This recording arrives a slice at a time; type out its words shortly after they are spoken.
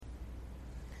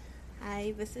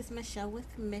Hi, this is Michelle with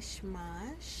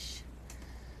Mishmash.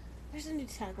 There's a new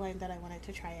tagline that I wanted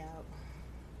to try out.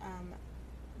 Um,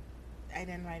 I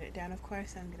didn't write it down, of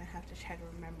course, so I'm gonna have to try to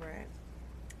remember it.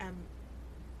 Um,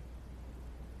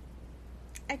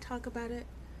 I talk about it,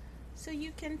 so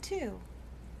you can too.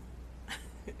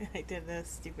 I did a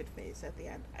stupid face at the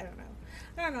end. I don't know.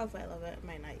 I don't know if I love it. I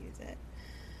might not use it.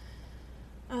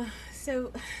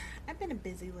 So I've been a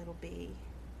busy little bee.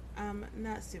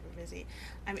 Not super busy.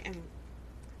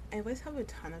 I always have a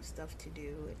ton of stuff to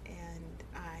do, and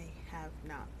I have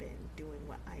not been doing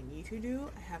what I need to do.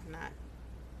 I have not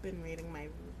been reading my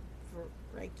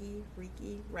Reiki.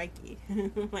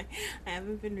 I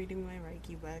haven't been reading my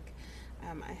Reiki book.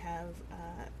 I have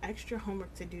extra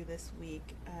homework to do this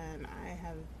week, and I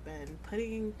have been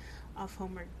putting off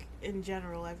homework in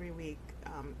general every week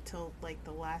till like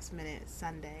the last minute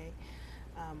Sunday,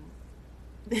 um,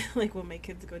 like when my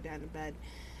kids go down to bed.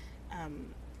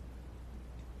 Um,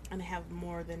 and I have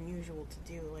more than usual to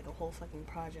do, like a whole fucking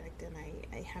project, and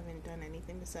I haven't done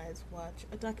anything besides watch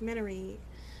a documentary,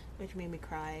 which made me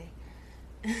cry.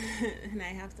 And I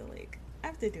have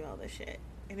to do all this shit.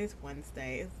 And it's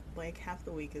Wednesday, it's like half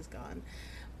the week is gone.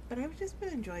 But I've just been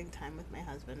enjoying time with my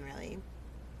husband, really.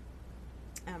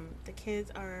 The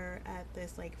kids are at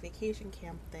this like vacation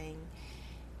camp thing,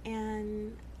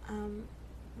 and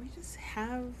we just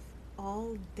have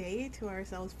all day to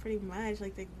ourselves pretty much.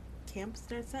 Like the camp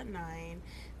starts at 9.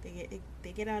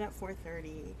 They get out at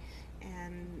 4:30,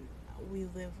 and we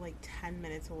live like 10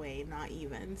 minutes away, not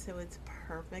even. So it's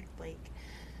perfect. Like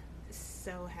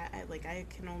I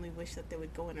can only wish that they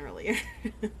would go in earlier.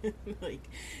 Like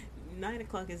 9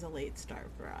 o'clock is a late start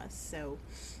for us. So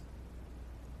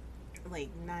like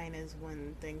 9 is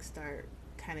when things start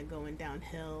kind of going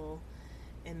downhill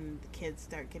and the kids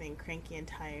start getting cranky and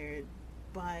tired.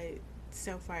 But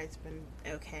so far it's been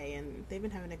okay, and they've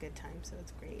been having a good time, so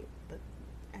it's great. But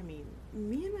I mean,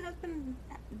 me and my husband,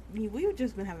 we've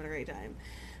just been having a great time.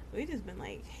 We've just been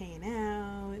like hanging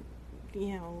out,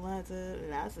 lots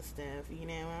of stuff. I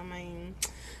mean,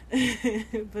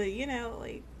 but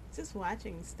like just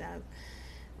watching stuff.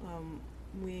 Um,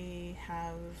 we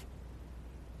have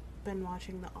been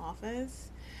watching The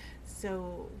Office,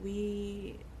 so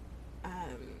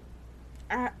um,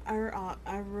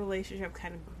 our relationship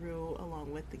kind of grew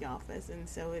along with The Office, and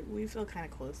so we feel kind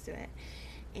of close to it.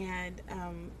 And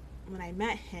when I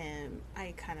met him,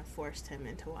 I kind of forced him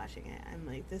into watching it. I'm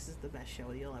like, this is the best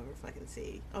show you'll ever fucking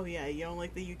see. Oh yeah, you don't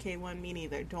like the UK one? Me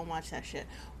neither. Don't watch that shit.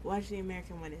 Watch the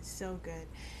American one. It's so good.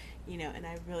 And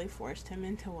I really forced him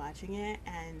into watching it,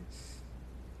 and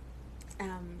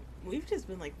we've just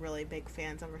been like really big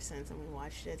fans ever since, and we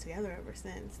watched it together ever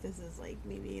since. This is like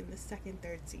maybe in the second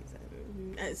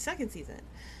season.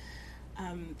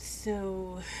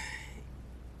 So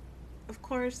of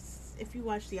course, if you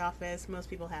watch The Office, most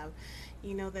people have,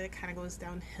 that it kind of goes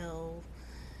downhill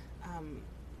um,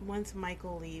 once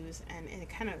Michael leaves, and it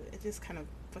just kind of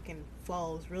fucking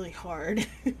falls really hard,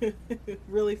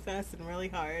 really fast and really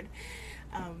hard.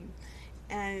 Um,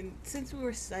 and since we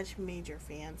were such major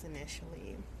fans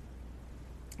initially,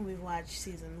 we've watched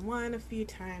season 1 a few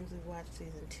times. We've watched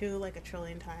season 2 like a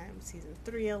trillion times. Season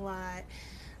 3 a lot.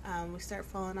 We start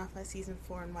falling off at season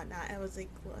 4 and whatnot. I was like,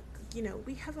 look,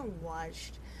 we haven't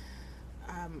watched.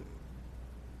 Um,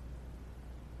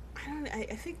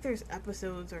 I think there's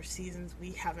episodes or seasons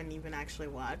we haven't even actually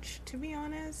watched. To be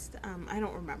honest, I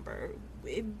don't remember.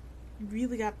 It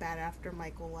really got bad after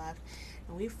Michael left,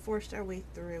 and we forced our way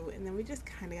through, and then we just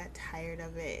kind of got tired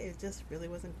of it. It just really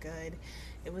wasn't good.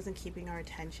 It wasn't keeping our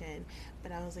attention.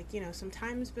 But I was like, some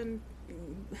time's been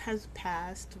has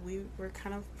passed. We're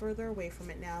kind of further away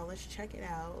from it now. Let's check it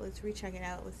out. Let's recheck it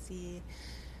out. Let's see,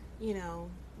 you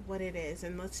know, what it is,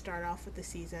 and let's start off with the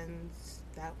seasons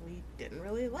that we didn't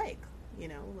really like.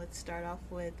 Let's start off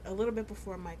with a little bit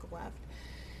before Michael left,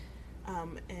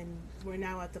 and we're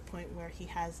now at the point where he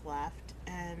has left,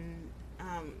 and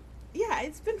yeah,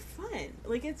 it's been fun.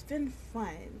 Like it's been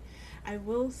fun. I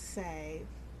will say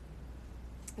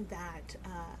that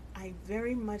I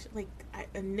very much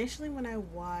initially when I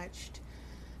watched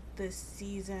the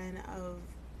season of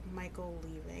Michael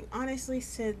leaving. Honestly,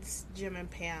 since Jim and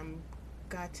Pam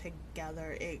got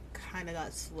together, it kind of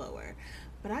got slower.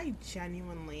 But I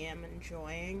genuinely am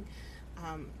enjoying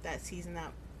that season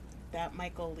that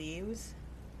Michael leaves,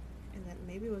 and then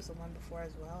maybe it was the one before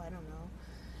as well. I don't know,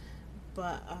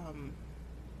 but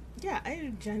yeah,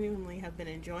 I genuinely have been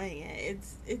enjoying it.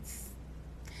 It's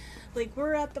like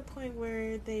we're at the point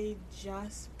where they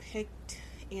just picked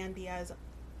Andy as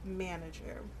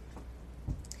manager,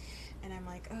 and I'm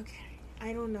like, okay,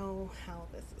 I don't know how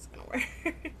this is gonna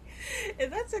work.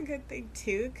 And that's a good thing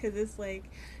too, because it's like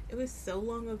it was so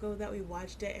long ago that we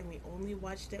watched it, and we only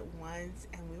watched it once,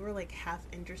 and we were like half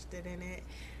interested in it.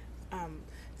 Um,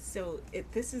 so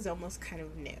this is almost kind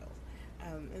of new,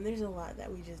 and there's a lot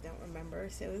that we just don't remember.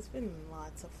 So it's been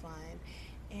lots of fun.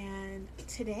 And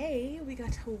today we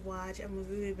got to watch a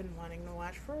movie we've been wanting to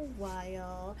watch for a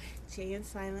while, Jay and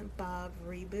Silent Bob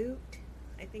Reboot,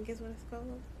 I think is what it's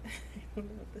called. I don't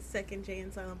know, the second Jay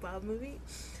and Silent Bob movie.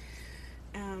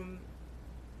 Um,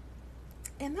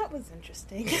 and that was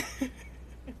interesting.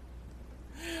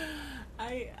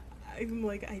 I I'm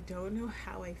like, I don't know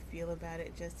how I feel about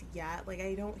it just yet. Like,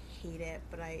 I don't hate it,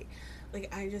 but I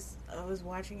was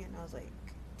watching it and I was like,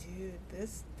 dude,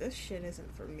 this shit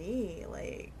isn't for me.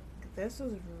 Like, this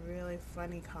was really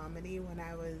funny comedy when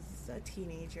I was a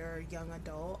teenager, young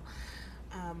adult.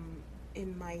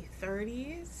 In my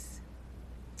 30s,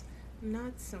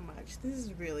 not so much. This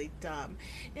is really dumb.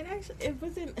 It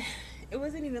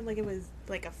wasn't even like it was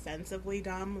like offensively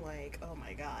dumb, like, oh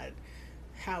my god,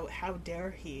 how dare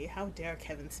he? How dare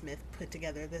Kevin Smith put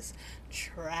together this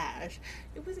trash?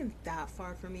 It wasn't that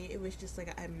far for me. It was just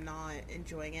like I'm not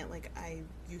enjoying it like I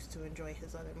used to enjoy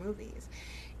his other movies.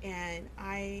 And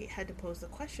I had to pose the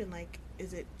question, like,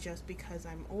 is it just because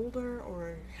I'm older,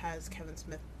 or has Kevin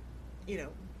Smith, you know,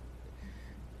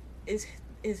 is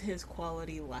his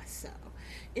quality less so?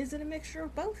 Is it a mixture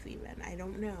of both even? I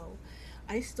don't know.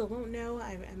 I still don't know.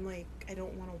 I'm like, I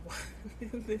don't want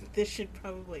to. This should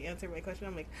probably answer my question.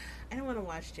 I'm like, I don't want to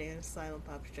watch Jay and Silent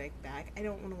Bob Strike Back. I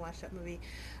don't want to watch that movie.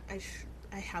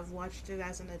 I have watched it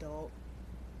as an adult.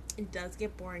 It does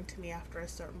get boring to me after a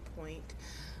certain point.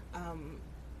 Um,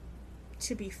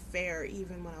 to be fair,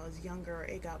 even when I was younger,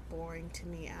 it got boring to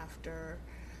me after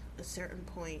a certain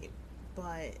point.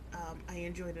 But I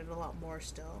enjoyed it a lot more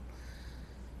still.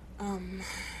 Um,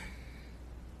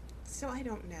 so I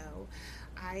don't know.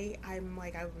 I'm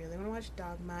like, I really want to watch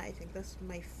Dogma. I think that's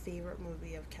my favorite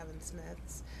movie of Kevin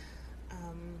Smith's.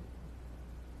 Um,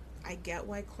 I get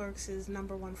why Clerks is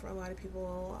number one for a lot of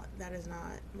people. That is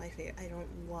not my favorite. I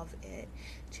don't love it.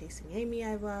 Chasing Amy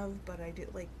I love, but I do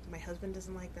like, my husband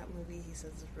doesn't like that movie. He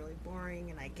says it's really boring,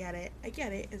 and I get it.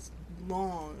 It's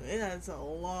long. It's a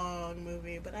long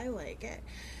movie, but I like it.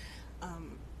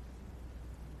 Um,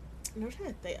 I'm trying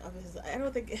to think of his. I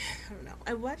don't think. I don't know.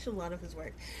 I watched a lot of his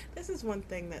work. This is one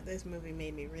thing that this movie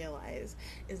made me realize,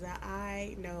 is that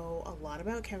I know a lot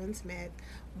about Kevin Smith,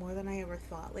 more than I ever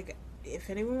thought. Like, if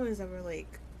anyone was ever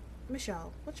like,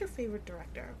 Michelle, what's your favorite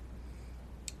director?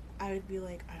 I would be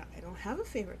like, I don't have a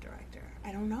favorite director.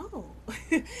 I don't know.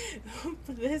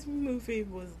 But this movie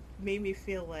made me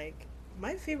feel like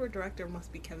my favorite director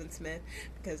must be Kevin Smith,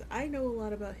 because I know a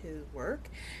lot about his work,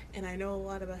 and I know a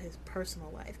lot about his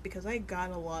personal life, because I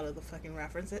got a lot of the fucking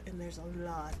references, and there's a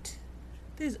lot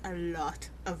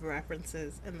of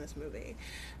references in this movie,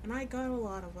 and I got a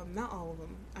lot of them, not all of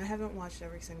them. I haven't watched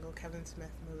every single Kevin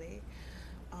Smith movie.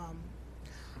 um,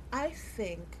 I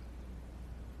think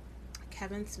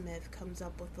Kevin Smith comes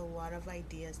up with a lot of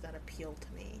ideas that appeal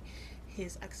to me.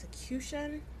 His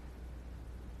execution,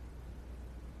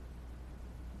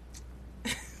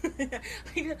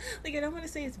 like, I don't want to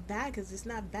say it's bad, because it's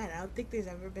not bad. I don't think there's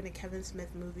ever been a Kevin Smith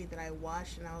movie that I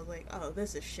watched and I was like, oh,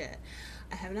 this is shit.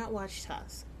 I have not watched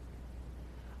Tusk.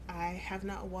 I have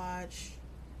not watched,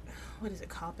 what is it,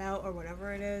 Cop Out or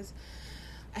whatever it is.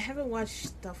 I haven't watched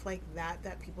stuff like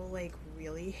that people like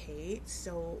really hate.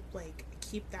 So like,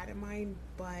 keep that in mind.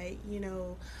 But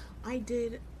I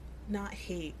did not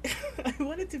hate. I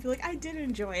wanted to be like, I did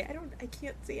enjoy. I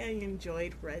can't say I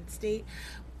enjoyed Red State,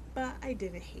 but I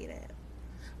didn't hate it.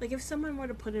 Like, if someone were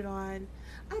to put it on,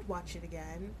 I'd watch it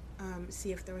again,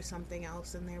 see if there was something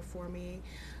else in there for me.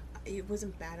 It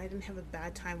wasn't bad. I didn't have a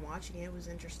bad time watching it. It was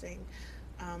interesting.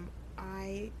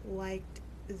 I liked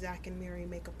Zack and Miri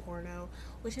Make a Porno,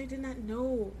 which I did not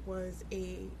know was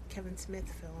a Kevin Smith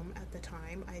film at the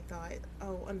time. I thought,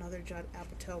 oh, another Judd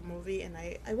Apatow movie, and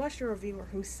I watched a reviewer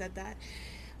who said that,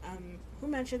 who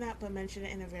mentioned that, but mentioned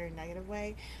it in a very negative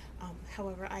way.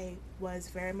 However, I was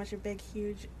very much a big,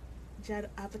 huge Judd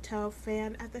Apatow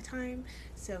fan at the time,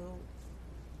 so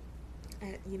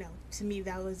to me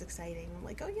that was exciting. I'm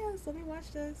like, oh yes, let me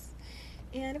watch this,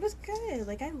 and it was good.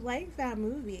 Like, I like that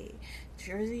movie.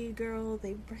 Jersey Girl,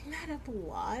 they bring that up a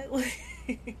lot.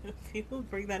 Like, people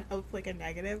bring that up like a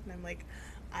negative, and I'm like,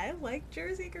 I like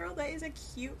Jersey Girl. That is a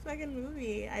cute fucking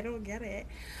movie. I don't get it.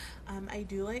 I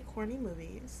do like corny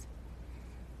movies.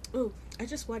 Ooh, I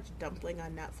just watched Dumpling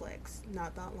on Netflix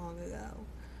not that long ago.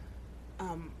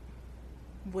 Um,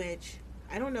 which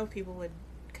I don't know if people would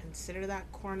consider that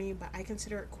corny, but I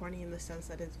consider it corny in the sense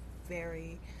that it's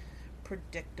very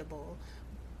predictable.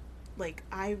 Like,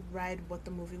 I read what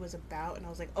the movie was about, and I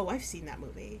was like, oh, I've seen that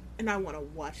movie, and I want to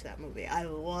watch that movie. I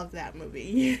love that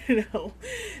movie, you know?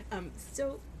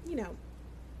 So, you know,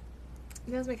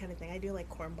 that's my kind of thing. I do like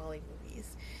cornbally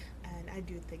movies, and I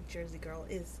do think Jersey Girl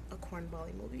is a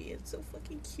cornbally movie. It's so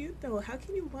fucking cute, though. How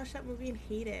can you watch that movie and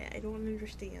hate it? I don't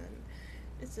understand.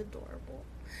 It's adorable.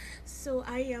 So,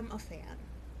 I am a fan.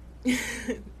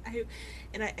 I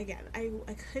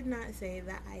could not say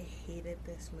that I hated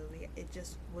this movie. It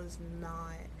just was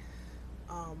not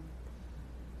um,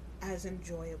 as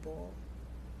enjoyable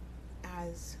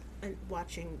as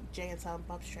watching Jay and Silent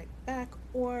Bob Strike Back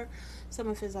or some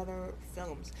of his other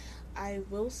films. I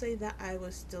will say that I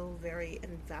was still very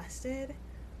invested.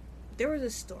 There was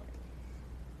a story,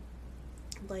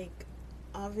 like,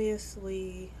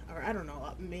 obviously, or I don't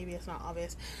know, maybe it's not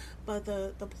obvious, but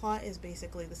the plot is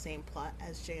basically the same plot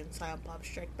as Jay and Silent Bob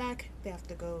Strike Back. They have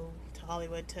to go to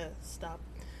Hollywood to stop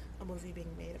a movie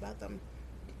being made about them,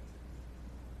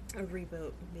 a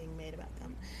reboot being made about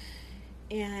them.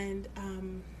 And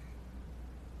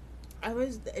I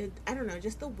don't know,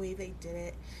 just the way they did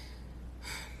it,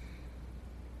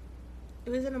 it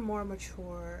was in a more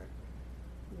mature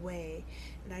way.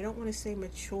 And I don't want to say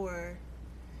mature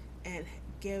and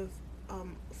give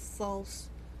false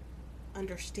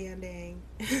understanding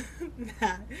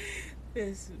that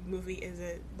this movie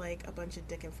isn't like a bunch of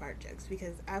dick and fart jokes,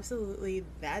 because absolutely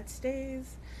that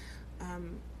stays.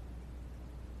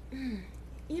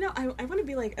 You know, I want to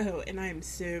be like, oh, and I'm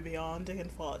so beyond dick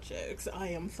and fart jokes. I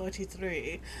am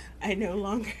 33. I no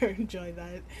longer enjoy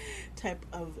that type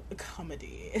of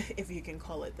comedy, if you can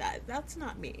call it that. That's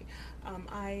not me.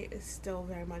 I still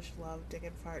very much love dick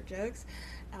and fart jokes.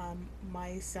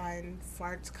 My son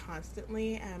farts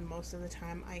constantly, and most of the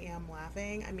time I am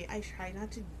laughing. I mean, I try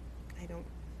not to, I don't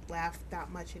laugh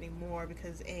that much anymore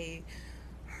because A,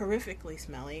 horrifically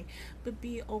smelly, but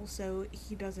B, also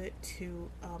he does it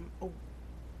to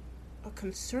a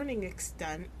concerning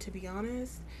extent, to be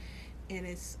honest. And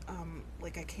it's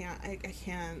like I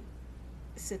can't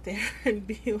sit there and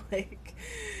be like,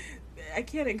 I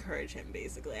can't encourage him.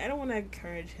 Basically, I don't want to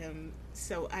encourage him,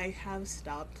 so I have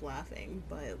stopped laughing.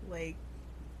 But like,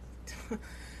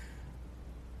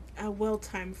 a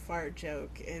well-timed fart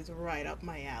joke is right up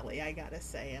my alley, I gotta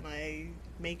say, and I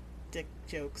make dick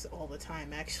jokes all the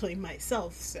time, actually,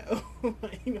 myself, so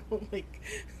you know, like,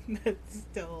 that's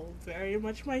still very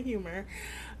much my humor.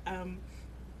 I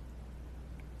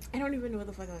don't even know what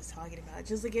the fuck I was talking about.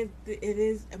 Just like, it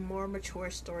is a more mature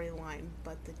storyline,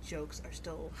 but the jokes are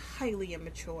still highly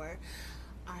immature.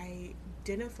 I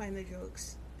didn't find the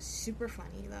jokes super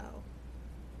funny, though.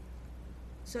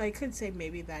 So I could say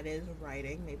maybe that is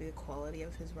writing. Maybe the quality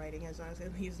of his writing is not.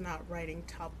 He's not writing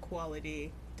top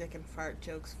quality dick and fart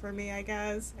jokes for me, I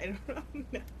guess. I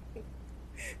don't know.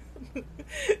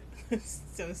 That's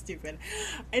so stupid.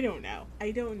 I don't know.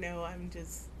 I'm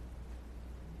just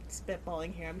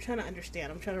spitballing here. I'm trying to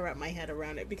understand. I'm trying to wrap my head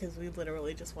around it because we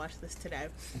literally just watched this today.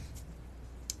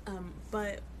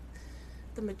 But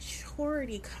the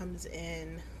maturity comes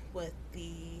in with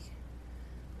the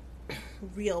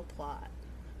real plot.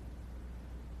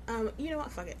 You know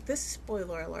what? Fuck it. This is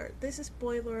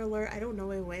spoiler alert. I don't know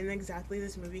when exactly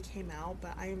this movie came out,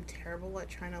 but I am terrible at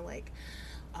trying to like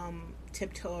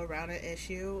tiptoe around an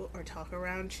issue or talk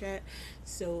around shit.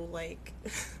 So like,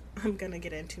 I'm gonna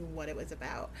get into what it was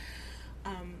about.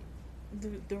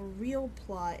 The real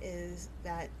plot is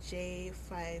that Jay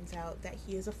finds out that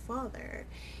he is a father,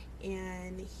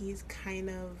 and he's kind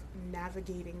of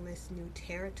navigating this new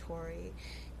territory.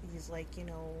 He's like, you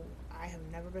know, I have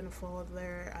never been a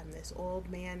father. I'm this old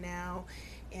man now,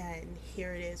 and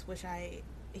here it is, which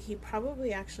he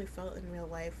probably actually felt in real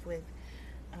life with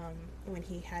when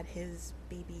he had his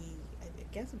baby, I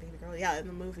guess a baby girl, yeah, in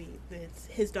the movie.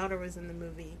 His daughter was in the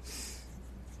movie,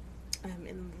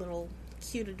 and little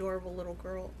cute, adorable little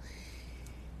girl.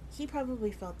 He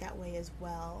probably felt that way as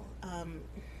well.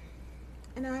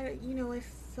 And I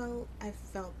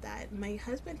felt that my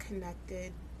husband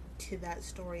connected to that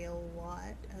story a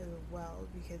lot as well,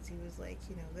 because he was like,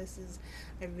 you know,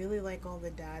 I really like all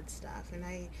the dad stuff, and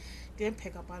I didn't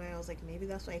pick up on it. I was like, maybe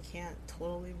that's why I can't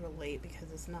totally relate, because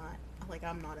it's not like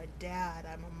I'm not a dad,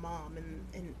 I'm a mom,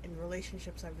 and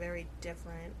relationships are very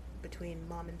different between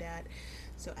mom and dad,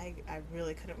 so I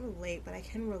really couldn't relate, but I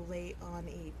can relate on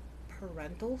a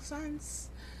parental sense,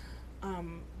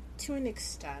 to an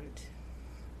extent.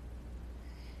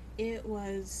 It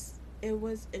was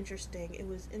interesting. It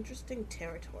was interesting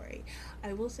territory.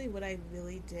 I will say what I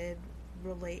really did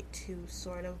relate to,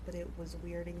 sort of, but it was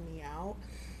weirding me out.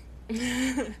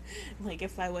 Like,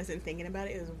 if I wasn't thinking about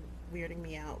it, it was weirding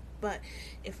me out. But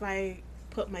if I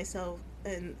put myself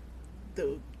in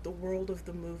the world of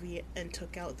the movie and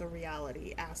took out the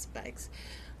reality aspects,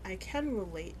 I can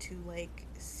relate to like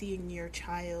seeing your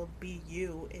child be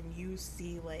you and you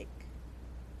see like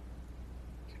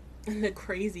the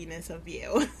craziness of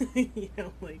you. You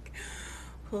know, like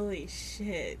holy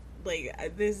shit.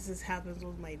 Like this happens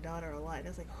with my daughter a lot.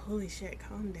 It's like holy shit,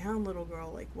 calm down, little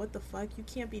girl. Like what the fuck? You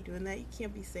can't be doing that. You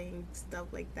can't be saying stuff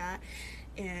like that.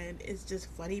 And it's just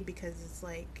funny because it's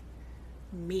like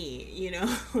me, you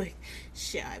know, like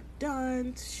shit I've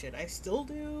done, shit I still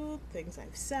do, things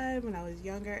I've said when I was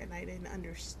younger, and I didn't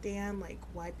understand like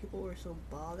why people were so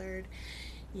bothered.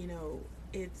 You know,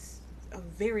 it's a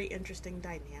very interesting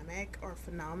dynamic or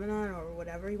phenomenon or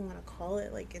whatever you want to call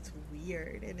it. Like it's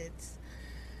weird and it's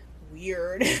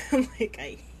weird. Like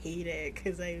I hate it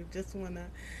because I just want to.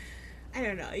 I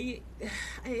don't know.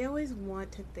 I always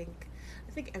want to think.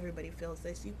 I think everybody feels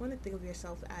this. You want to think of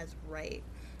yourself as right,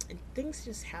 and things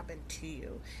just happen to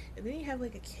you, and then you have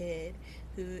like a kid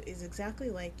who is exactly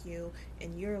like you,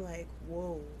 and you're like,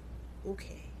 whoa,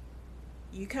 okay.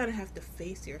 You kind of have to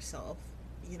face yourself,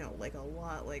 you know, like a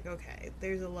lot. Like, okay,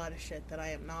 there's a lot of shit that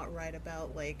I am not right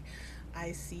about. Like,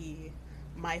 I see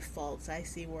my faults. I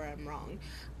see where I'm wrong.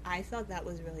 I thought that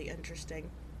was really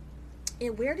interesting.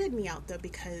 It weirded me out though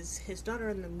because his daughter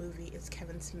in the movie is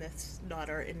Kevin Smith's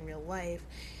daughter in real life,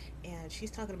 and she's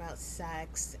talking about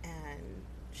sex and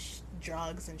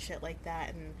drugs and shit like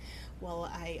that. And while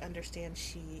I understand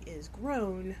she is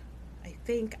grown, I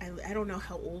think I don't know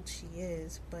how old she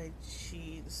is, but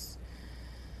she's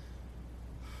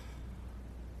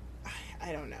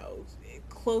I don't know,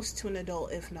 close to an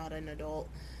adult, if not an adult.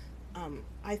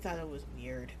 I thought it was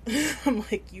weird.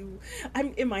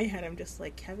 I'm in my head, I'm just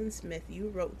like, Kevin Smith, you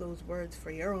wrote those words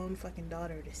for your own fucking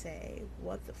daughter to say.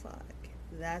 What the fuck?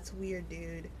 That's weird,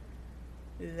 dude.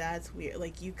 That's weird.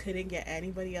 Like, you couldn't get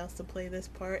anybody else to play this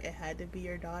part. It had to be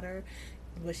your daughter.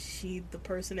 Was she the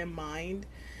person in mind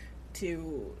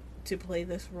to play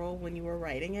this role when you were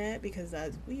writing it? Because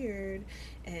that's weird.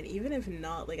 And even if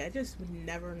not, like I just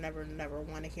never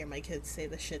want to hear my kids say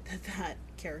the shit that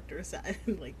character said.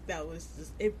 Like that was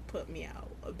just, it put me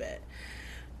out a bit.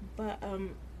 But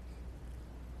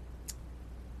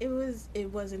it was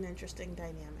an interesting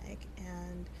dynamic,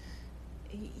 and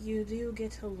you do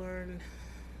get to learn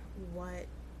what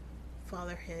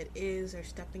fatherhood is, or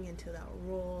stepping into that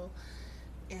role.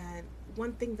 And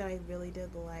one thing that I really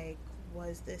did like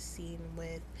was this scene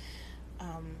with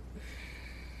god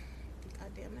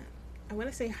damn it, I want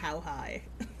to say How High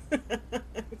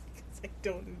because I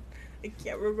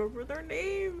can't remember their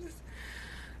names.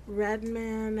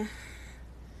 Redman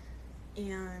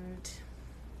and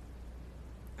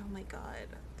oh my god,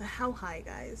 the How High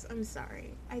guys. I'm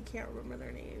sorry, I can't remember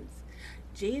their names.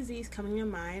 Jay-Z's coming to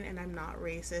mind, and I'm not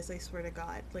racist, I swear to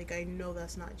God. Like, I know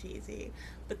that's not Jay-Z,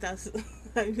 but that's,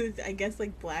 I guess,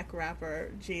 like, black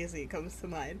rapper Jay-Z comes to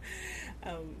mind.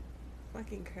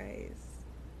 Fucking Christ.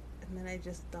 And then I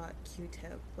just thought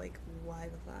Q-Tip. Like, why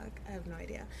the fuck? I have no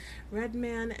idea.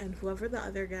 Redman and whoever the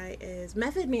other guy is.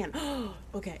 Method Man!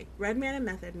 Okay, Redman and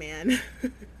Method Man.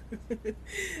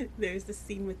 There's the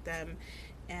scene with them,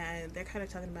 and they're kind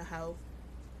of talking about how,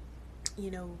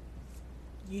 you know,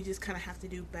 you just kind of have to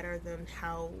do better than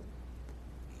how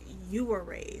you were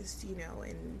raised, you know.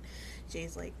 And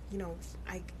Jay's like, you know,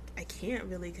 I can't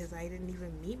really because I didn't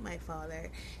even meet my father.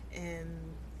 And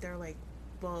they're like,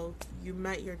 well, you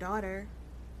met your daughter,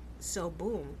 so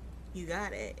boom, you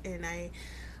got it. And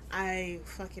I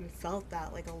fucking felt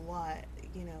that like a lot,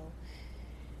 you know.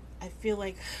 I feel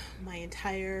like my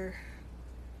entire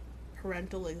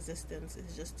parental existence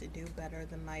is just to do better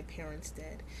than my parents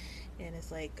did. And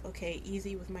it's like, okay,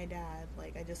 easy with my dad.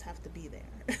 Like, I just have to be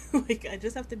there. Like, I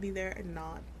just have to be there and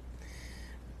not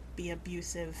be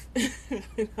abusive.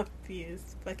 Not be a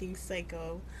fucking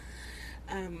psycho.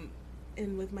 And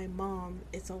with my mom,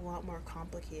 it's a lot more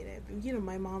complicated. You know,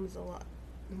 my mom's a lot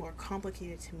more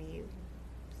complicated to me.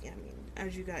 Yeah, I mean,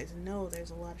 as you guys know,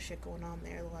 there's a lot of shit going on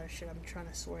there. A lot of shit I'm trying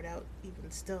to sort out even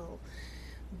still.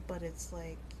 But it's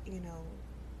like, you know,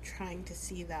 trying to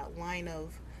see that line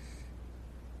of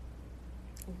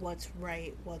what's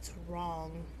right, what's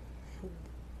wrong.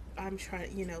 I'm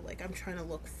trying, you know, like I'm trying to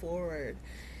look forward,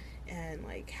 and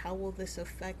like how will this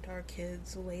affect our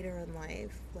kids later in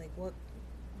life? Like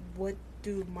what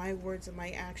do my words and my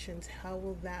actions, how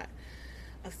will that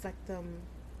affect them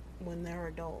when they're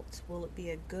adults? Will it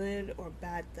be a good or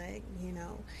bad thing, you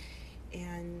know?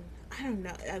 And I don't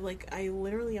know. I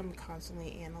literally am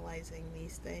constantly analyzing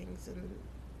these things, and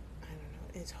I don't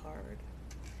know. It's hard.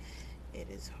 It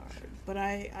is hard. But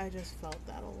I just felt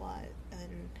that a lot,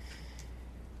 and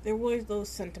there were those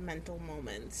sentimental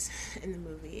moments in the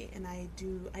movie, and I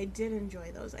did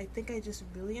enjoy those. I think I just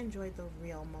really enjoyed the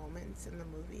real moments in the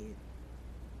movie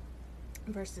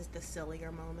versus the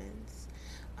sillier moments.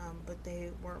 But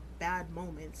they weren't bad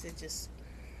moments. It just,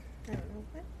 I don't know.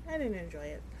 I didn't enjoy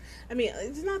it. I mean,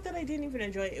 it's not that I didn't even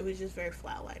enjoy it. It was just very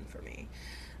flatline for me.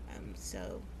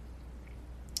 So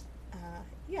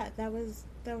yeah, that was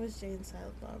Jay and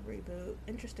Silent Bob reboot.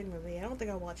 Interesting movie. I don't think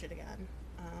I'll watch it again.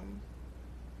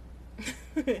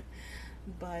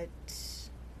 But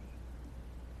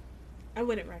I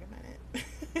wouldn't recommend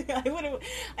it.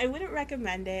 I wouldn't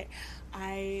recommend it.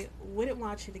 I wouldn't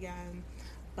watch it again,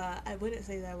 but I wouldn't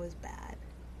say that was bad.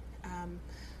 Um,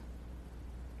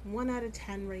 1 out of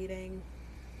 10 rating.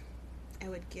 I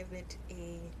would give it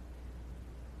a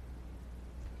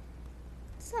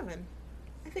 7.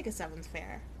 I think a 7's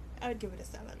fair. I would give it a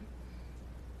 7.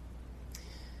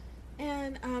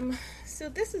 And so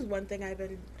this is one thing I've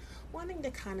been wanting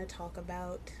to kind of talk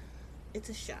about. It's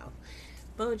a show,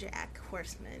 BoJack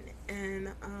Horseman,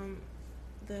 and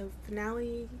the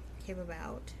finale came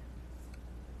about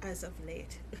as of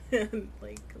late,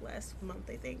 like last month,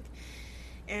 I think.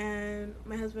 And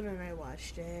my husband and I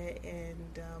watched it,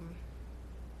 and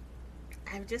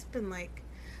I've just been like,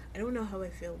 I don't know how I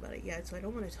feel about it yet, so I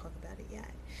don't want to talk about it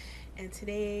yet. And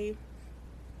today,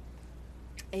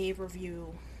 a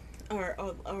review or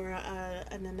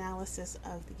an analysis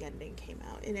of the ending came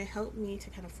out, and it helped me to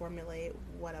kind of formulate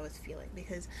what I was feeling,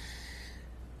 because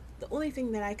the only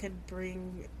thing that I could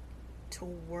bring to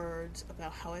words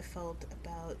about how I felt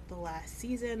about the last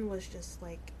season was just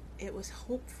like, it was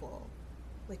hopeful.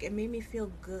 Like, it made me feel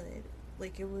good.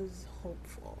 Like, it was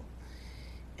hopeful.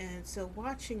 And so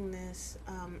watching this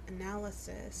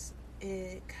analysis,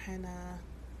 it kind of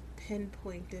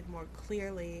pinpointed more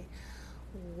clearly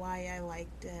why I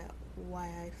liked it, why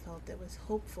I felt it was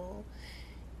hopeful.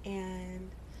 And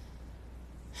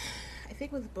I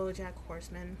think with BoJack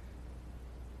Horseman,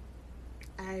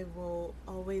 I will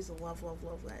always love, love,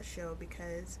 love that show,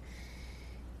 because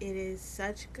it is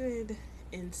such good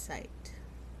insight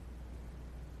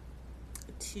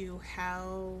to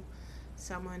how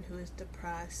someone who is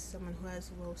depressed, someone who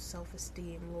has low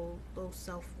self-esteem, low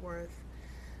self-worth,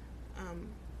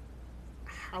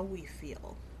 how we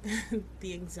feel.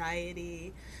 The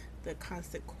anxiety, the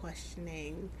constant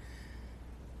questioning.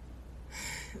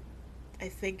 I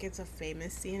think it's a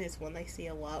famous scene. It's one I see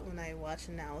a lot when I watch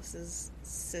analysis.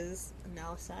 I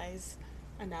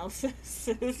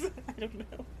don't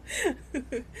know.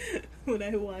 When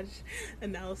I watch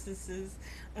analyses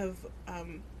of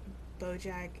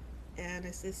BoJack, and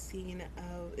it's this scene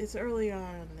of, it's early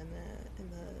on in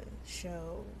the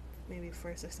show, maybe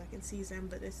first or second season,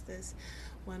 but it's this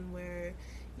one where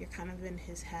you're kind of in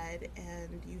his head,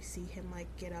 and you see him like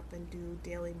get up and do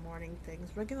daily morning things,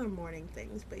 regular morning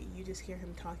things, but you just hear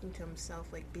him talking to himself,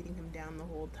 like beating him down the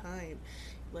whole time,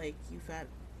 like, you fat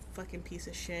fucking piece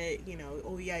of shit, you know,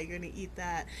 oh yeah, you're gonna eat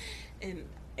that. And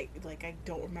I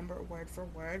don't remember word for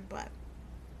word, but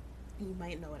you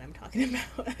might know what I'm talking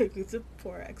about. It's a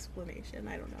poor explanation,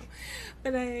 I don't know,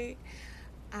 but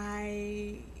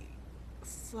I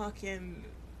fucking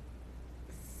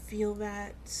feel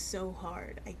that so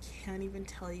hard. I can't even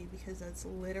tell you, because that's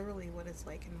literally what it's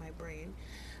like in my brain.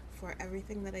 For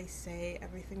everything that I say,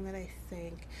 everything that I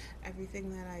think,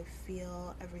 everything that I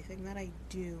feel, everything that I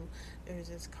do, there's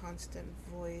this constant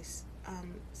voice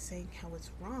saying how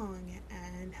it's wrong,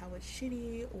 and how it's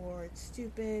shitty, or it's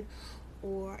stupid,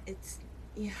 or it's,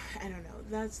 yeah, I don't know.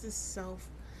 That's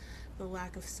the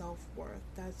lack of self-worth.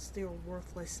 That's their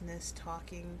worthlessness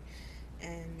talking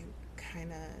and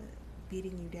kind of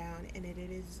beating you down. And it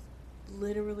is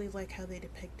literally like how they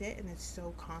depict it, and it's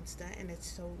so constant, and it's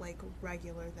so like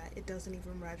regular that it doesn't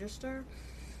even register,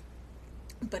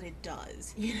 but it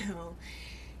does, you know.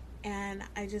 And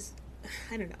I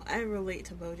don't know, I relate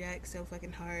to BoJack so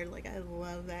fucking hard. Like, I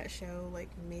love that show. Like,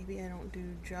 maybe I don't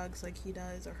do drugs like he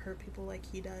does, or hurt people like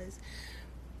he does,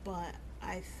 but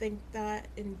I think that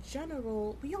in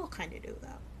general we all kind of do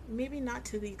that. Maybe not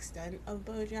to the extent of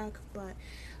BoJack, but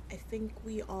I think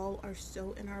we all are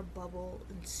so in our bubble,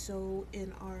 and so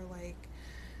in our like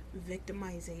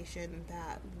victimization,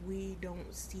 that we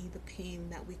don't see the pain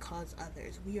that we cause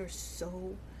others. We are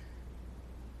so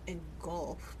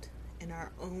engulfed in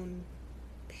our own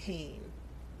pain,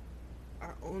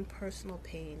 our own personal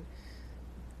pain,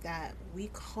 that we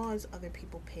cause other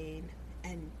people pain,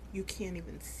 and you can't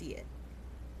even see it.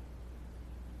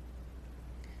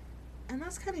 And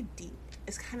that's kind of deep.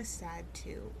 It's kind of sad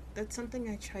too. That's something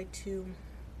I try to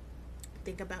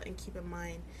think about and keep in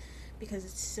mind, because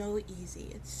it's so easy.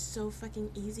 It's so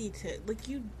fucking easy to, like,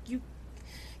 you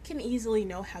can easily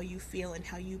know how you feel and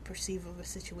how you perceive of a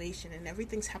situation, and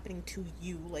everything's happening to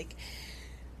you. Like,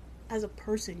 as a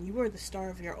person, you are the star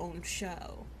of your own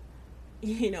show,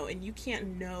 and you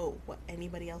can't know what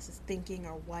anybody else is thinking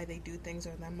or why they do things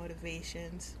or their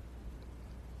motivations.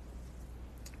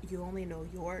 You only know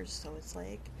yours, so it's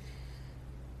like,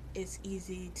 it's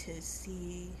easy to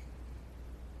see,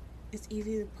 it's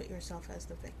easy to put yourself as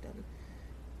the victim.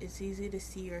 It's easy to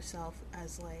see yourself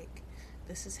as like,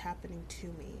 this is happening to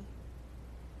me.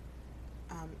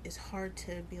 It's hard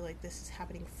to be like, this is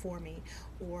happening for me,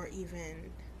 or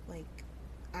even like,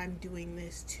 I'm doing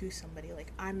this to somebody,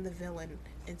 like I'm the villain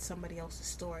in somebody else's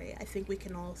story. I think we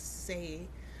can all say,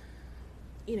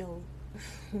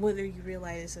 whether you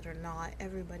realize it or not,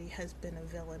 everybody has been a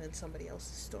villain in somebody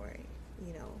else's story,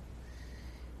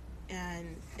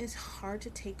 and it's hard to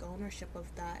take ownership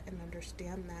of that and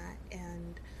understand that,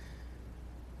 and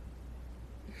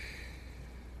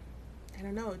I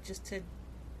don't know, just to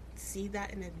see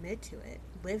that and admit to it,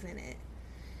 live in it.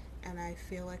 And I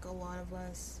feel like a lot of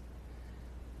us,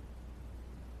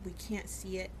 we can't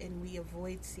see it and we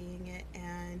avoid seeing it,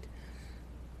 and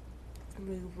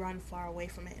we run far away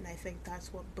from it. And I think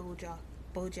that's what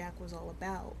BoJack was all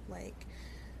about. Like,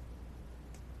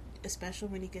 especially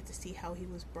when you get to see how he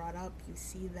was brought up, you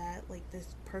see that like,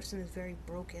 this person is very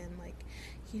broken. Like,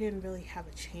 he didn't really have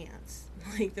a chance.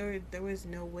 Like, there was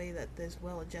no way that this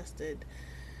well-adjusted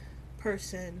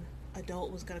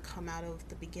adult was going to come out of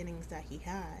the beginnings that he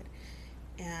had.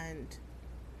 And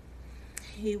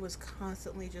he was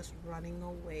constantly just running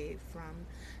away from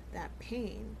that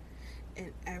pain,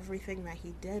 and everything that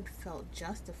he did felt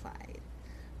justified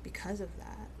because of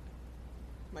that.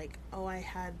 Like, oh, I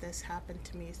had this happen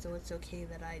to me, so it's okay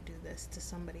that I do this to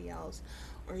somebody else.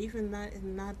 Or even that,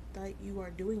 not that you are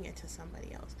doing it to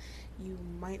somebody else. You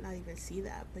might not even see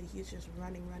that, but he's just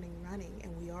running,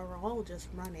 and we are all just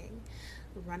running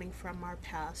from our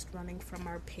past, running from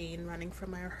our pain, running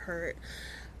from our hurt.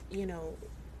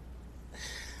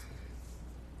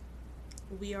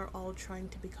 We are all trying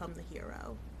to become the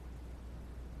hero.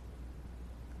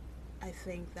 I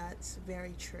think that's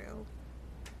very true.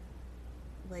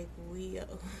 Like, we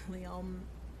all,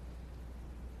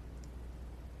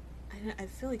 I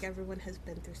feel like everyone has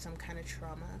been through some kind of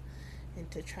trauma, and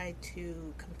to try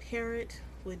to compare it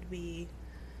would be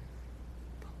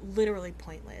literally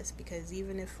pointless, because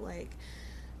even if like,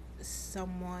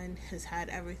 someone has had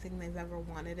everything they've ever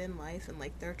wanted in life, and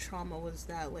like, their trauma was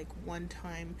that like, one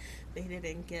time they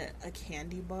didn't get a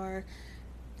candy bar,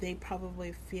 they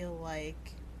probably feel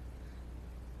like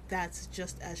that's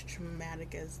just as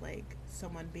traumatic as like,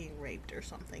 someone being raped or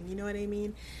something, you know what I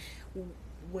mean?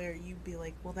 Where you'd be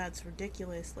like, well, that's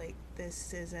ridiculous, like,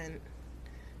 this isn't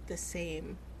the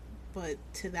same, but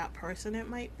to that person it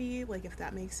might be. Like, if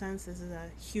that makes sense. This is a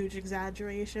huge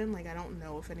exaggeration. Like, I don't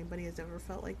know if anybody has ever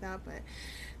felt like that, but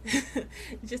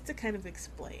just to kind of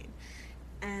explain.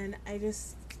 And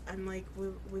I'm like,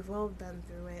 we've all been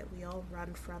through it. We all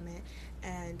run from it.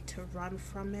 And to run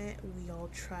from it, we all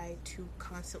try to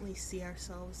constantly see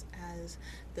ourselves as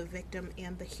the victim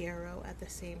and the hero at the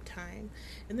same time.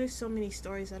 And there's so many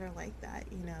stories that are like that,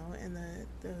 and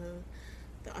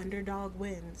the underdog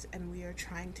wins, and we are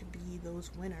trying to be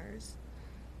those winners.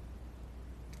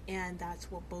 And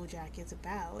that's what BoJack is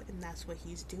about, and that's what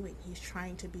he's doing. He's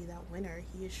trying to be that winner.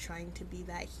 He is trying to be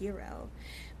that hero.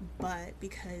 But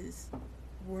because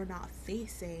we're not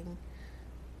facing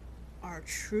our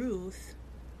truth,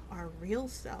 our real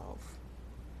self,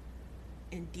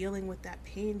 and dealing with that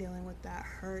pain, dealing with that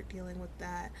hurt, dealing with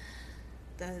that,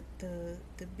 the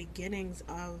beginnings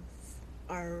of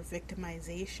our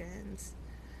victimizations,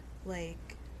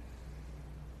 like,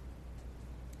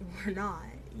 we're not,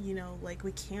 like,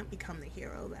 we can't become the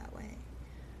hero that way.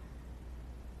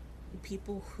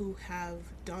 People who have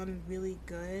done really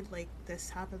good, like,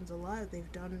 this happens a lot,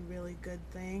 they've done really good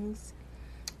things,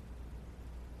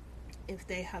 if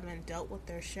they haven't dealt with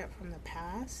their shit from the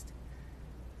past,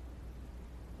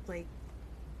 like,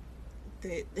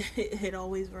 it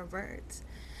always reverts.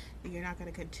 You're not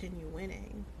going to continue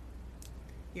winning.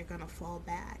 You're going to fall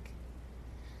back.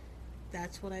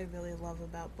 That's what I really love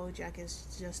about BoJack,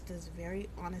 is just this very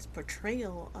honest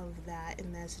portrayal of that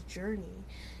in this journey.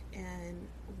 And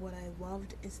what I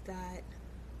loved is that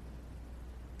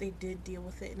they did deal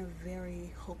with it in a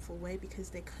very hopeful way, because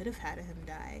they could have had him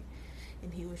die,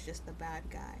 and he was just the bad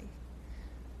guy.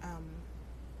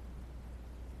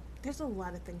 There's a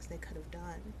lot of things they could have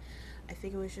done. I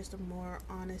think it was just a more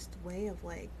honest way of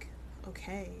like,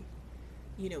 okay,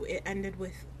 it ended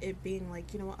with it being like,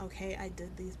 okay, I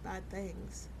did these bad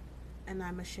things, and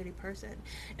I'm a shitty person.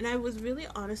 And I was really,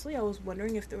 honestly, I was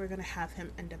wondering if they were going to have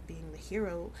him end up being the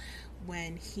hero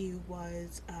when he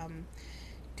was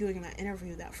doing that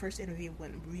interview. That first interview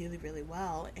went really, really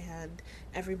well, and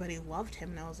everybody loved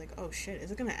him. And I was like, oh shit, is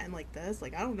it going to end like this?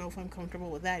 Like, I don't know if I'm comfortable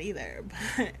with that either.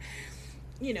 But,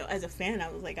 you know, as a fan,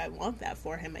 I was like, I want that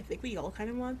for him. I think we all kind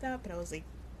of want that, but I was like,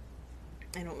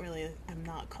 I'm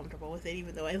not comfortable with it,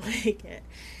 even though I like it.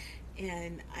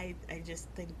 And I just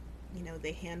think, you know,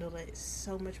 they handled it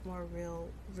so much more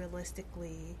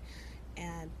realistically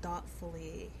and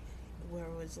thoughtfully, where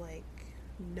it was like,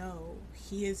 no,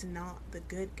 he is not the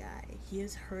good guy. He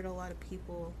has hurt a lot of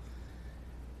people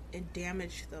and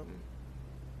damaged them,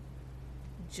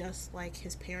 just like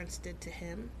his parents did to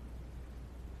him,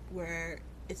 where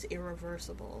it's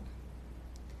irreversible.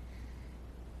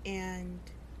 And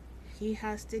he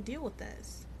has to deal with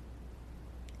this.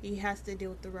 He has to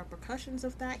deal with the repercussions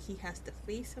of that. He has to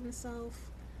face himself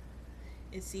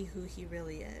and see who he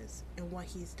really is and what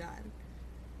he's done.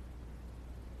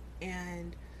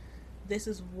 And this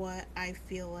is what I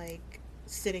feel like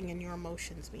sitting in your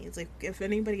emotions means. Like, if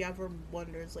anybody ever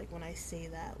wonders, like, when I say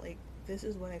that, like, this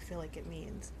is what I feel like it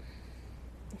means.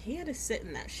 He had to sit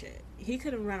in that shit. He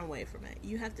couldn't run away from it.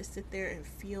 You have to sit there and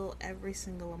feel every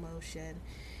single emotion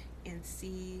and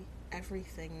see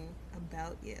everything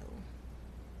about you.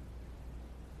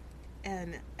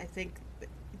 And I think,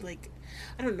 like,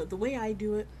 I don't know, the way I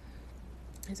do it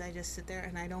is I just sit there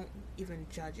and I don't even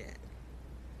judge it.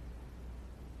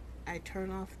 I turn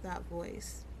off that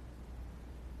voice,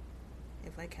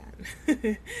 if I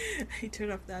can. I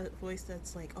turn off that voice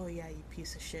that's like, oh yeah, you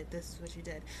piece of shit, this is what you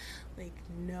did. Like,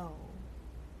 no.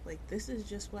 Like, this is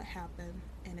just what happened,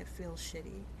 and it feels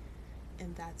shitty,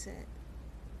 and that's it.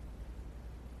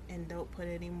 And don't put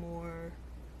any more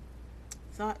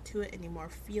thought to it, any more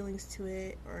feelings to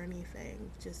it, or anything.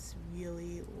 Just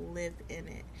really live in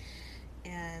it.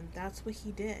 And that's what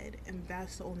he did, and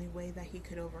that's the only way that he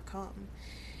could overcome.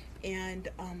 And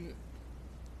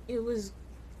it was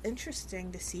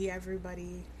interesting to see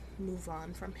everybody move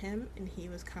on from him, and he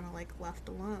was kind of like left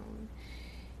alone.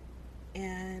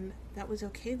 And that was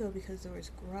okay though, because there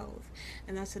was growth.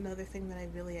 And that's another thing that I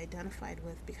really identified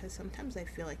with, because sometimes I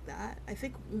feel like that. I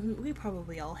think we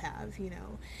probably all have, you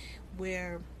know,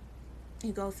 where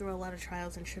you go through a lot of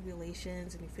trials and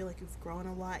tribulations and you feel like you've grown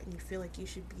a lot and you feel like you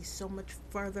should be so much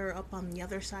further up on the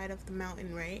other side of the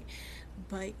mountain, right?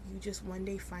 But you just one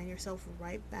day find yourself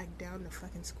right back down to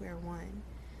fucking square one.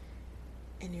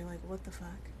 And you're like, what the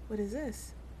fuck? What is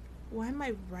this? Why am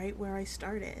I right where I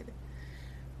started?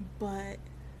 But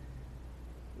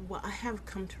what I have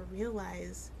come to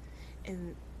realize,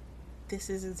 and this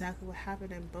is exactly what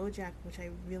happened in BoJack, which I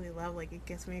really love. Like, it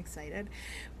gets me excited,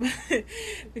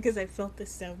 because I felt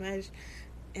this so much.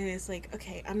 And it's like,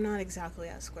 okay, I'm not exactly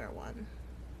at square one,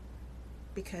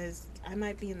 because I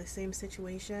might be in the same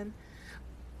situation,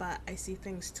 but I see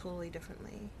things totally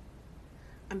differently.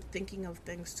 I'm thinking of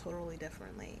things totally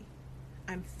differently.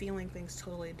 I'm feeling things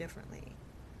totally differently.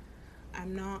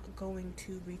 I'm not going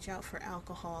to reach out for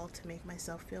alcohol to make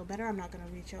myself feel better. I'm not going to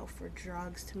reach out for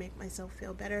drugs to make myself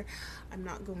feel better. I'm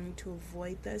not going to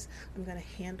avoid this. I'm going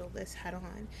to handle this head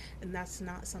on. And that's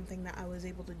not something that I was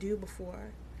able to do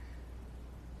before.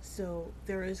 So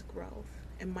there is growth.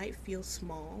 It might feel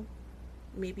small.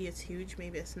 Maybe it's huge,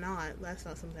 maybe it's not. That's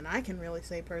not something I can really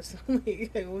say personally.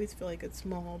 I always feel like it's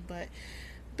small, but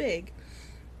big.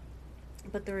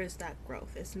 But there is that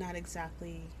growth. It's not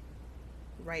exactly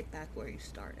right back where you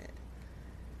started.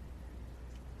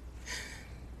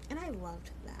 And I loved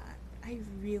that. I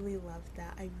really loved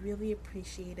that. I really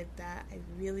appreciated that. I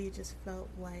really just felt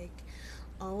like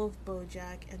all of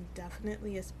BoJack, and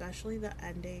definitely especially the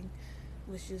ending,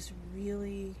 was just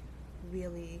really,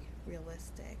 really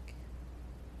realistic.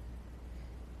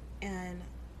 And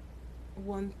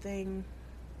one thing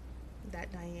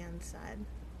that Diane said,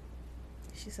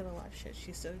 she said a lot of shit.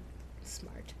 She's so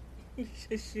smart.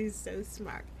 She's so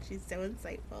smart. She's so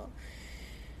insightful.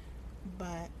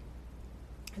 But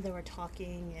they were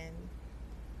talking, and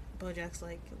BoJack's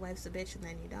like, life's a bitch and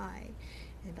then you die.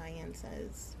 And Diane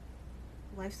says,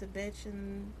 life's a bitch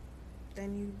and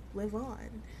then you live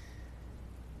on.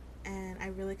 And I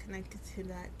really connected to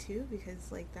that too,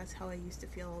 because like that's how I used to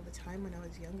feel all the time when I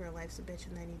was younger. Life's a bitch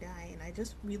and then you die. And I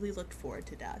just really looked forward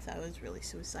to death. I was really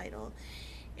suicidal,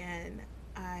 and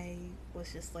I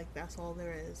was just like, that's all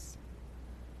there is.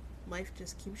 Life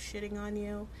just keeps shitting on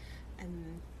you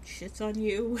and shits on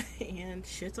you and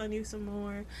shits on you some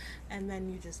more, and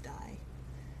then you just die.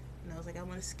 And I was like, I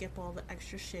want to skip all the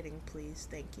extra shitting, please,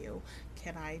 thank you.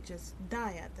 Can I just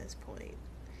die at this point?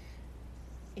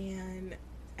 And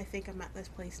I think I'm at this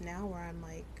place now where I'm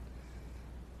like,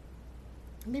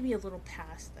 maybe a little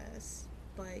past this,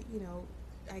 but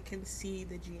I can see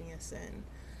the genius in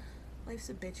life's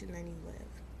a bitch and then you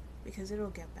live, because it'll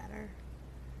get better.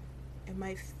 It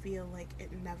might feel like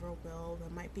it never will. There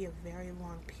might be a very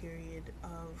long period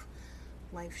of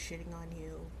life shitting on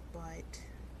you, but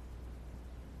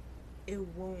it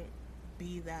won't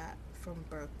be that from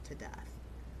birth to death.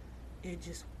 It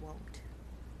just won't.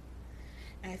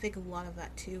 And I think a lot of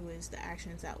that too is the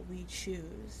actions that we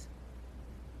choose.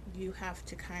 You have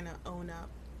to kind of own up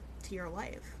to your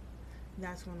life.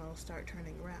 That's when it'll start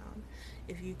turning around.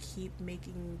 If you keep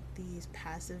making these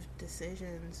passive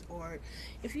decisions, or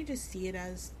if you just see it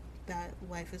as that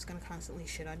life is going to constantly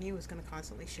shit on you, it's going to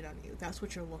constantly shit on you. That's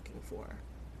what you're looking for.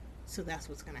 So that's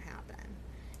what's going to happen.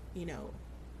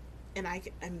 And I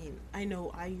mean, I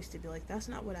know I used to be like, that's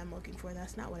not what I'm looking for,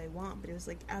 that's not what I want, but it was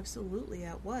like, absolutely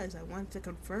it was. I wanted to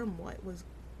confirm what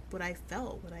I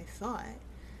felt, what I thought.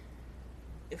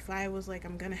 If I was like,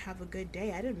 I'm gonna have a good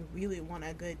day, I didn't really want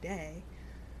a good day.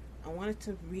 I wanted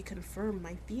to reconfirm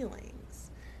my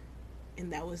feelings,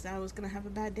 and that was that I was gonna have a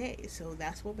bad day, so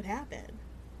that's what would happen.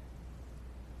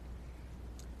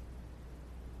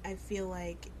 I feel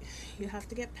like you have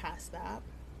to get past that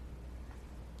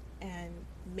and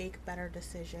make better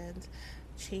decisions.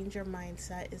 Change your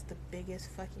mindset is the biggest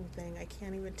fucking thing. I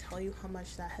can't even tell you how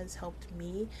much that has helped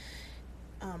me.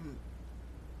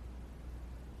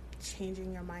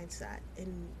 Changing your mindset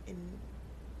in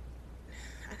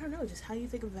I don't know, just how you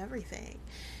think of everything.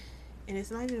 And it's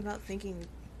not even about thinking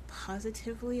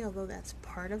positively, although that's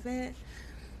part of it,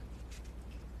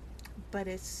 but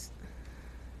it's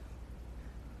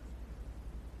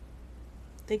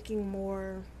thinking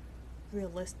more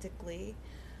realistically,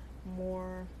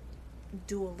 more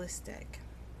dualistic,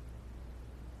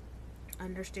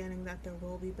 understanding that there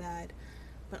will be bad,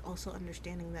 but also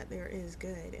understanding that there is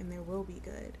good and there will be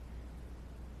good.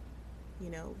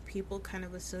 People kind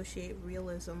of associate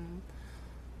realism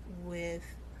with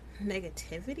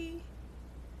negativity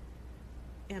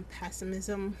and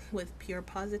pessimism with pure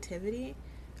positivity.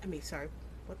 I mean, sorry,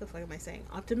 what the fuck am I saying?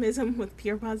 Optimism with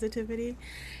pure positivity.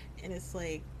 And it's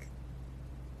like,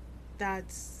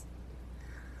 that's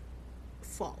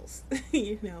false.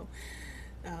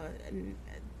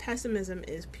 Pessimism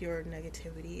is pure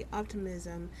negativity.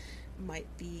 Optimism might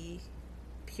be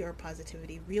pure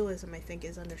positivity. Realism, I think,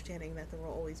 is understanding that there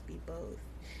will always be both,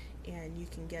 and you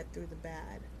can get through the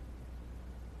bad.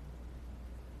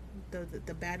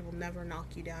 The bad will never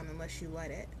knock you down unless you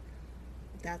let it.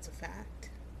 That's a fact.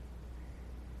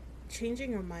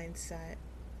 Changing your mindset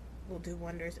will do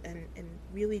wonders, and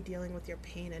really dealing with your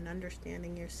pain and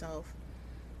understanding yourself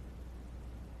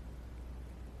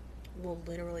will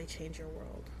literally change your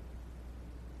world,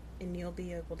 and you'll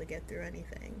be able to get through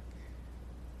anything.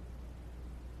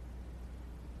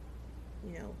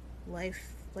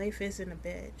 Life isn't a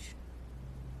bitch.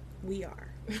 We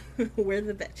are. We're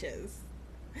the bitches.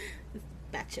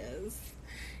 Betches.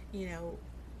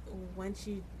 Once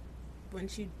you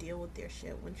deal with your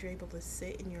shit, once you're able to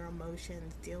sit in your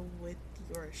emotions, deal with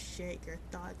your shit, your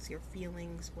thoughts, your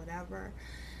feelings, whatever,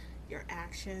 your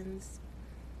actions,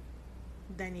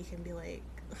 then you can be like,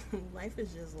 life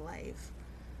is just life.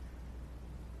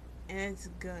 And it's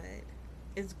good.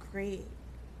 It's great.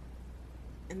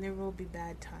 And there will be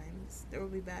bad times. There will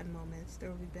be bad moments. There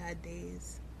will be bad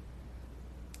days.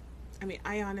 I mean,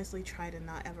 I honestly try to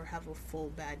not ever have a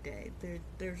full bad day.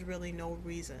 There's really no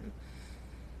reason.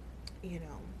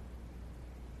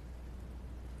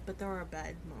 But there are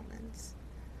bad moments.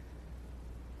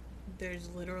 There's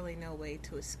literally no way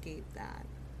to escape that.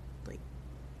 Like,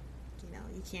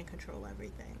 you can't control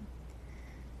everything.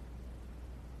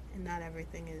 And not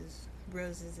everything is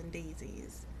roses and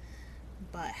daisies.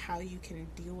 But how you can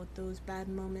deal with those bad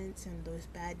moments and those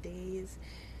bad days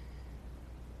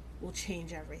will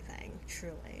change everything,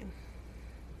 truly.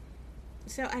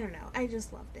 So, I don't know. I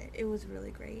just loved it. It was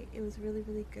really great. It was really,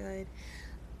 really good.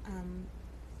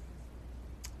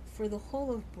 For the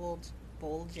whole of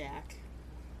BoJack,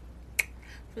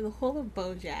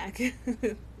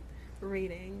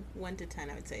 rating 1 to 10,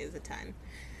 I would say is a 10.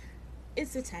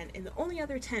 It's a 10. And the only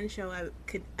other 10 show I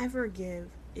could ever give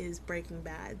is Breaking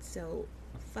Bad. So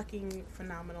fucking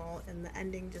phenomenal, and the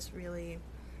ending just really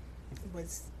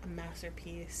was a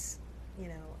masterpiece.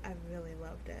 I really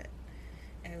loved it.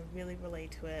 I really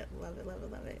relate to it. Love it, love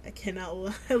it, love it. I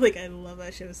cannot I love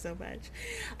that show so much.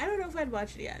 I don't know if I'd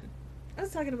watch it again. I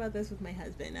was talking about this with my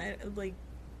husband.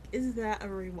 Is that a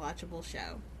rewatchable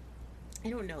show? I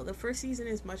don't know. The first season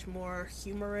is much more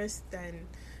humorous than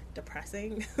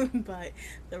depressing, but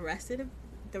the rest of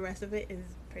it is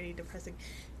pretty depressing.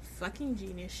 fucking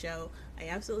genius show. I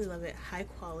absolutely love it. High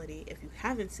quality. If you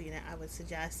haven't seen it, I would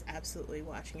suggest absolutely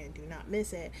watching it. Do not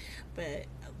miss it. But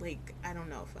like, I don't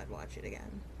know if I'd watch it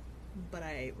again. But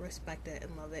I respect it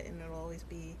and love it, and it'll always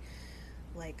be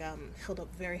like held up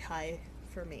very high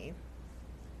for me.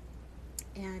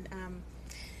 And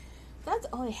that's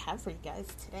all I have for you guys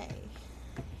today.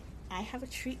 I have a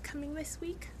treat coming this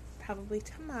week, probably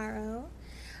tomorrow.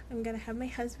 I'm gonna have my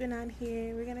husband on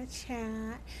here. We're gonna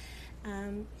chat.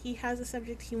 He has a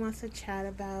subject he wants to chat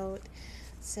about,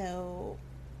 so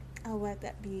I'll let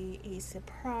that be a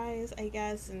surprise, I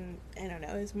guess. And I don't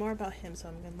know, it's more about him, so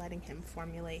I'm gonna letting him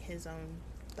formulate his own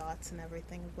thoughts and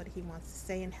everything of what he wants to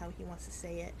say and how he wants to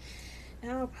say it. And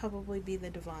that'll probably be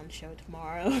the Devon show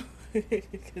tomorrow,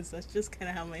 because that's just kind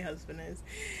of how my husband is.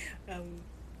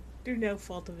 Through no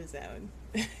fault of his own,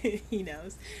 he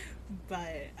knows.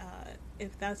 But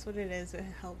if that's what it is, it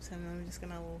helps him. I'm just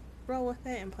gonna roll with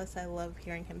it. And plus, I love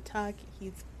hearing him talk.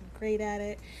 He's great at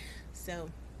it. So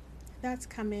that's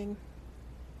coming.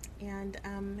 And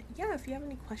yeah, if you have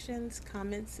any questions,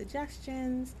 comments,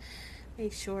 suggestions,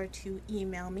 make sure to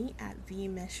email me at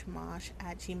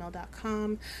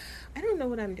vmishmosh@gmail.com. I don't know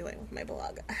what I'm doing with my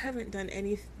blog. I haven't done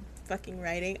any fucking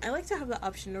writing. I like to have the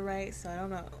option to write, so I don't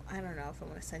know if I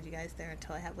want to send you guys there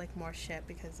until I have like more shit,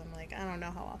 because I'm like, I don't know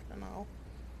how often I'll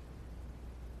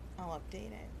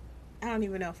update it. I don't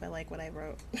even know if I like what I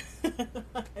wrote.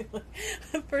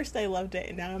 At first I loved it,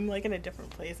 and now I'm like in a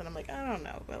different place, and I'm like, I don't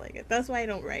know if I like it. That's why I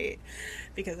don't write,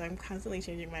 because I'm constantly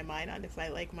changing my mind on if I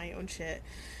like my own shit.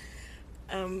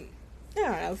 I don't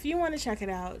know. If you want to check it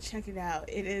out, check it out.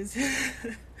 It is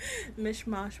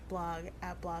mishmoshblog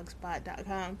at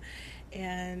blogspot.com.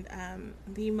 And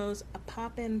the most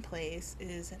pop-in place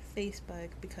is Facebook,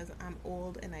 because I'm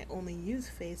old and I only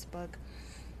use Facebook.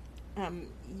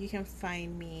 You can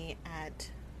find me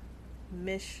at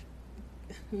Mishmosh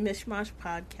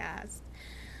Podcast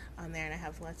on there, and I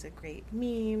have lots of great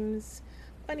memes,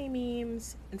 funny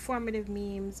memes, informative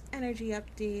memes, energy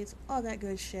updates, all that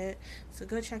good shit. So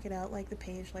go check it out, like the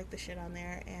page, like the shit on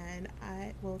there, and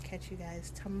I will catch you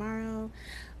guys tomorrow.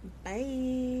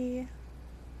 Bye.